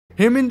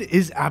Hammond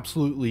is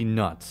absolutely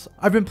nuts.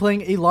 I've been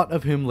playing a lot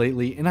of him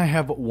lately and I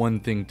have one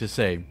thing to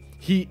say.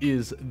 He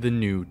is the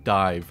new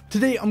dive.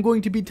 Today I'm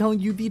going to be telling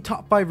you the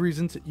top 5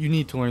 reasons you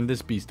need to learn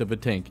this beast of a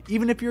tank,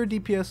 even if you're a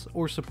DPS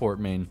or support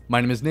main.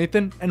 My name is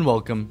Nathan and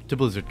welcome to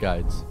Blizzard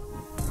Guides.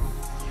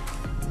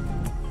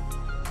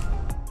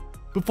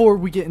 Before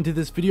we get into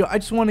this video, I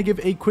just want to give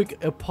a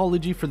quick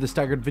apology for the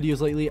staggered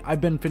videos lately.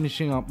 I've been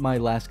finishing up my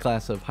last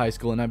class of high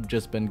school and I've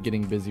just been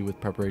getting busy with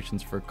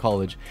preparations for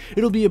college.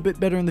 It'll be a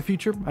bit better in the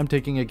future. I'm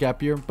taking a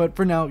gap year, but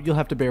for now, you'll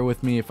have to bear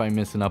with me if I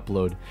miss an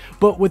upload.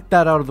 But with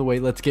that out of the way,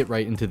 let's get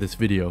right into this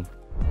video.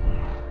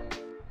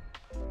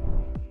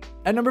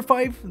 At number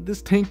 5,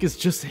 this tank is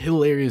just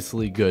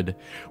hilariously good.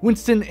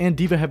 Winston and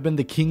D.Va have been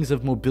the kings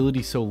of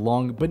mobility so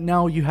long, but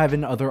now you have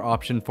another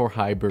option for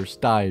high burst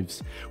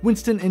dives.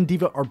 Winston and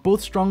D.Va are both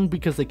strong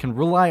because they can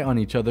rely on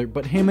each other,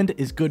 but Hammond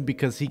is good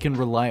because he can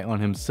rely on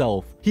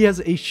himself. He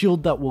has a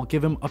shield that will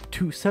give him up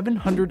to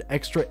 700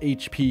 extra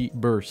HP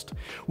burst.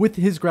 With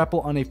his grapple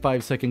on a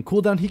 5-second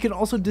cooldown, he can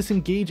also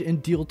disengage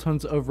and deal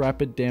tons of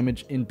rapid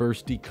damage in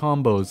bursty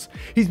combos.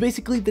 He's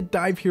basically the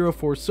dive hero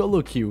for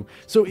solo queue,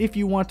 so if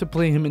you want to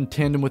play him in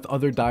tandem with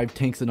other dive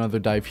tanks and other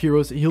dive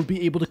heroes, he'll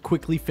be able to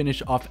quickly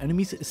finish off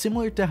enemies,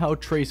 similar to how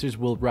tracers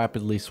will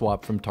rapidly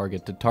swap from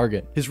target to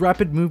target. His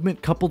rapid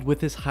movement coupled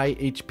with his high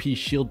HP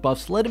shield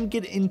buffs let him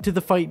get into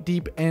the fight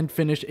deep and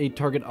finish a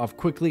target off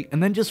quickly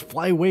and then just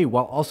fly away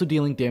while also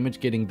dealing damage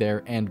getting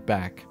there and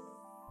back.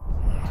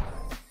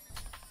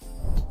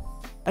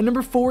 At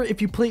number 4,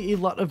 if you play a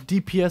lot of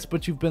DPS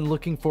but you've been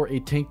looking for a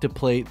tank to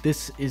play,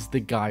 this is the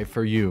guy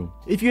for you.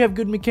 If you have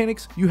good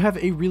mechanics, you have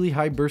a really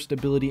high burst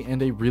ability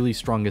and a really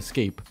strong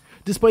escape.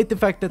 Despite the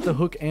fact that the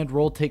hook and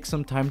roll take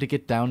some time to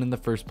get down in the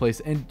first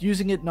place, and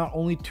using it not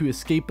only to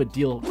escape but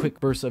deal quick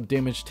bursts of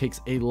damage takes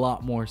a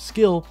lot more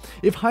skill,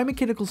 if high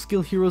mechanical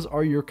skill heroes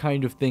are your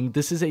kind of thing,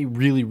 this is a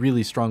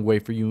really strong way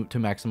for you to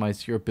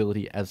maximize your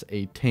ability as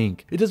a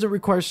tank. It doesn't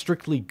require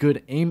strictly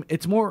good aim,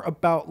 it's more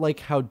about like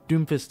how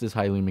Doomfist is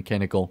highly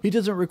mechanical. He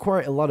doesn't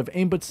require a lot of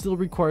aim but still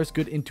requires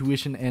good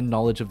intuition and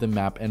knowledge of the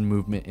map and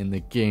movement in the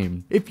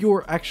game. If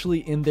you're actually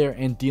in there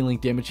and dealing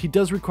damage, he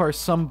does require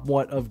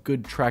somewhat of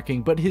good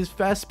tracking, but his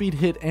fast speed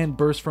hit and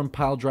burst from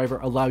pile driver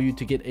allow you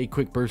to get a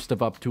quick burst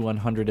of up to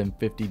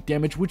 150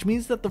 damage, which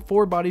means that the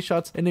 4 body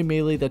shots and a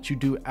melee that you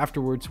do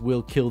afterwards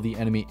will kill the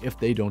enemy if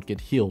they don't get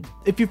healed.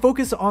 If you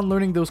focus on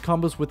learning those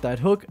combos with that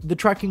hook, the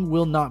tracking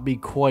will not be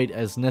quite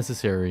as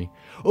necessary.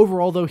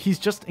 Overall though, he's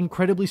just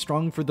incredibly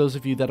strong for those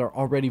of you that are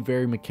already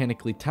very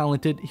mechanically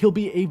talented. He'll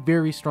be a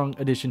very strong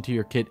addition to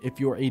your kit if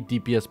you're a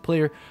DPS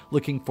player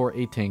looking for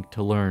a tank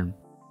to learn.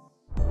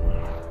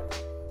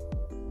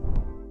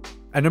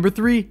 At number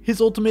 3, his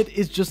ultimate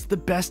is just the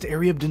best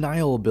area of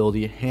denial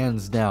ability,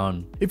 hands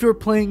down. If you're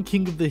playing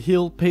King of the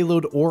Hill,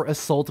 Payload, or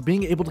Assault,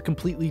 being able to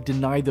completely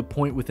deny the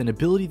point with an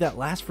ability that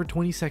lasts for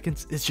 20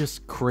 seconds is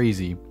just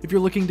crazy. If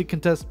you're looking to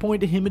contest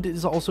point, Hammond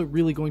is also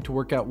really going to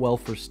work out well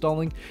for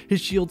stalling.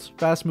 His shield's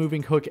fast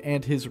moving hook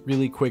and his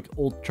really quick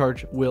ult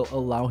charge will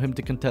allow him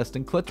to contest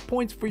and clutch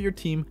points for your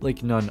team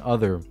like none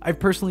other. I've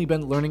personally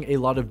been learning a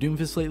lot of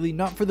Doomfist lately,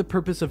 not for the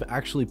purpose of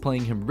actually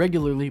playing him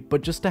regularly,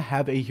 but just to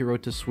have a hero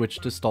to switch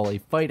to stall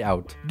a fight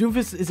out.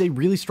 Doomfist is a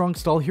really strong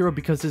stall hero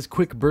because his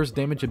quick burst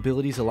damage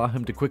abilities allow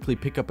him to quickly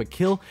pick up a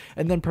kill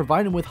and then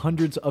provide him with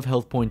hundreds of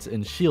health points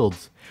and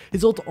shields.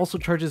 His ult also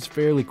charges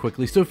fairly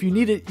quickly, so if you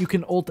need it, you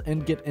can ult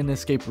and get an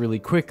escape really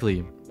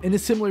quickly. In a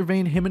similar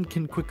vein, Hammond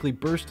can quickly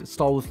burst,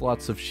 stall with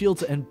lots of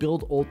shields, and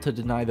build ult to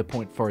deny the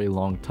point for a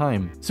long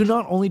time. So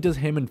not only does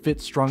Hammond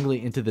fit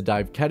strongly into the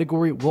dive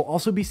category, we'll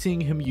also be seeing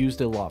him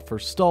used a lot for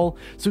stall,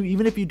 so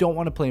even if you don't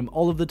want to play him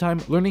all of the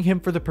time, learning him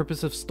for the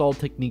purpose of stall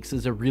techniques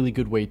is a really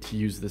good way to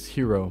use this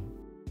hero.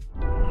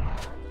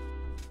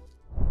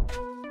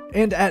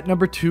 And at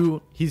number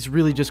 2, he's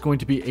really just going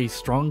to be a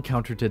strong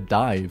counter to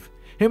dive.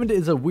 Hammond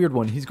is a weird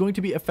one. He's going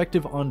to be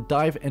effective on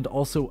dive and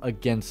also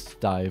against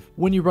dive.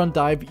 When you run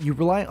dive, you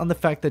rely on the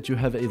fact that you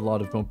have a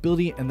lot of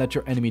mobility and that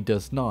your enemy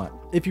does not.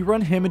 If you run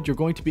Hammond, you're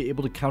going to be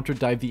able to counter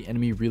dive the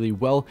enemy really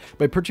well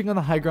by perching on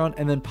the high ground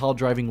and then pile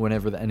driving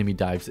whenever the enemy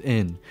dives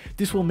in.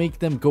 This will make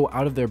them go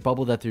out of their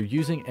bubble that they're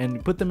using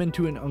and put them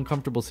into an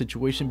uncomfortable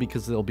situation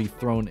because they'll be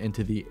thrown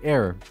into the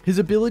air. His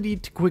ability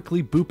to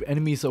quickly boop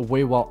enemies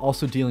away while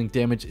also dealing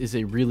damage is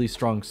a really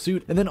strong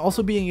suit, and then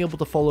also being able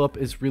to follow up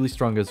is really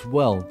strong as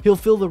well. He'll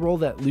fill the role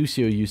that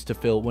Lucio used to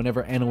fill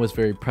whenever Ana was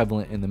very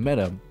prevalent in the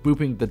meta,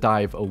 booping the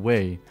dive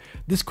away.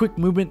 This quick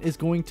movement is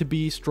going to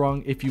be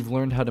strong if you've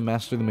learned how to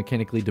master the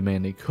mechanically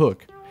demanding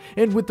hook.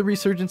 And with the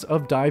resurgence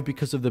of dive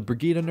because of the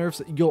Brigida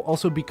nerfs, you'll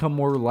also become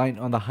more reliant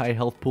on the high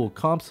health pool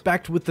comps,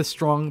 backed with the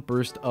strong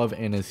burst of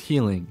Ana's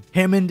healing.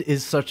 Hammond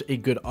is such a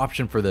good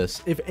option for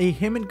this. If a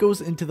Hammond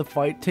goes into the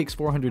fight, takes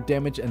 400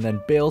 damage, and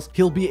then bails,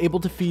 he'll be able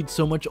to feed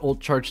so much ult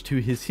charge to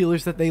his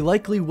healers that they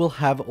likely will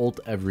have ult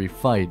every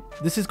fight.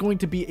 This is going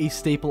to be a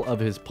staple of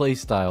his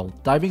playstyle,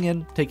 diving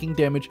in, taking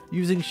damage,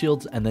 using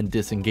shields, and then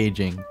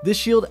disengaging. This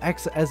shield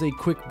acts as a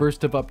quick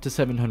burst of up to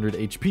 700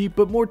 HP,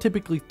 but more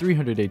typically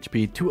 300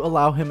 HP to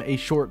allow him him a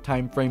short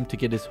time frame to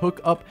get his hook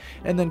up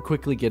and then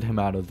quickly get him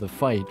out of the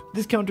fight.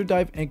 This counter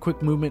dive and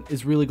quick movement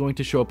is really going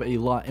to show up a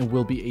lot and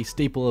will be a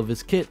staple of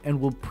his kit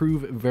and will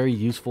prove very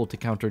useful to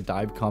counter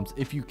dive comps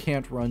if you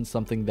can't run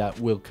something that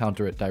will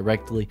counter it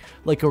directly,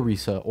 like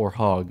Orisa or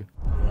Hog.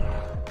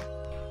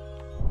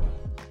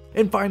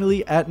 And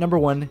finally, at number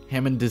 1,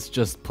 Hammond is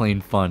just plain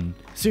fun.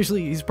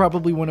 Seriously, he's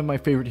probably one of my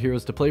favorite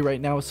heroes to play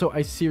right now, so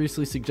I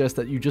seriously suggest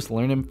that you just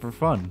learn him for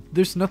fun.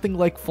 There's nothing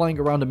like flying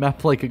around a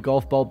map like a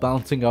golf ball,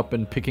 bouncing up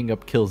and picking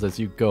up kills as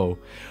you go.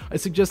 I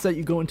suggest that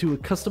you go into a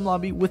custom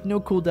lobby with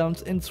no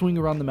cooldowns and swing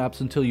around the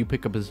maps until you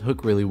pick up his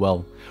hook really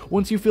well.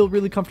 Once you feel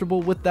really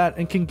comfortable with that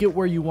and can get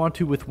where you want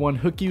to with one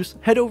hook use,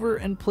 head over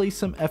and play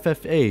some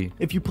FFA.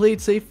 If you play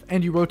it safe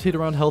and you rotate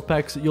around health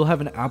packs, you'll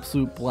have an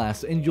absolute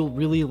blast and you'll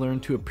really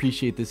learn to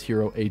appreciate this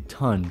hero a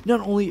ton.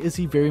 Not only is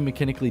he very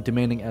mechanically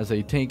demanding as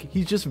a tank,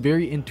 he's just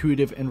very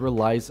intuitive and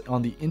relies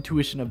on the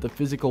intuition of the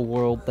physical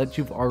world that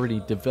you've already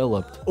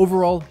developed.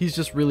 Overall, he's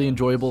just really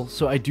enjoyable,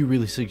 so I do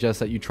really suggest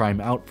that you try him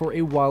out for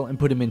a while and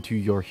put him into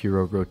your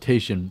hero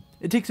rotation.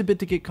 It takes a bit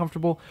to get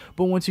comfortable,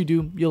 but once you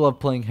do, you'll love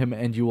playing him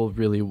and you will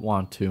really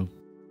want to.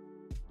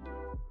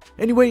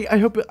 Anyway, I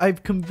hope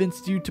I've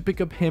convinced you to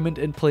pick up Hammond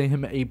and play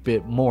him a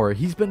bit more.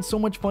 He's been so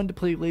much fun to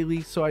play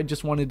lately, so I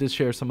just wanted to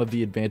share some of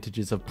the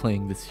advantages of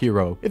playing this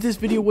hero. If this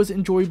video was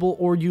enjoyable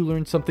or you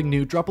learned something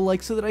new, drop a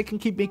like so that I can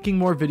keep making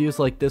more videos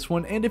like this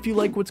one. And if you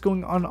like what's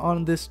going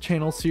on this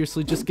channel,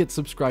 seriously, just get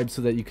subscribed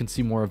so that you can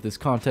see more of this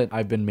content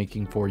I've been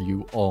making for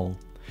you all.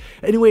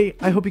 Anyway,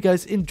 I hope you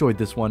guys enjoyed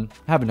this one.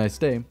 Have a nice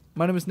day.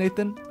 My name is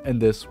Nathan,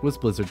 and this was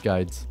Blizzard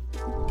Guides.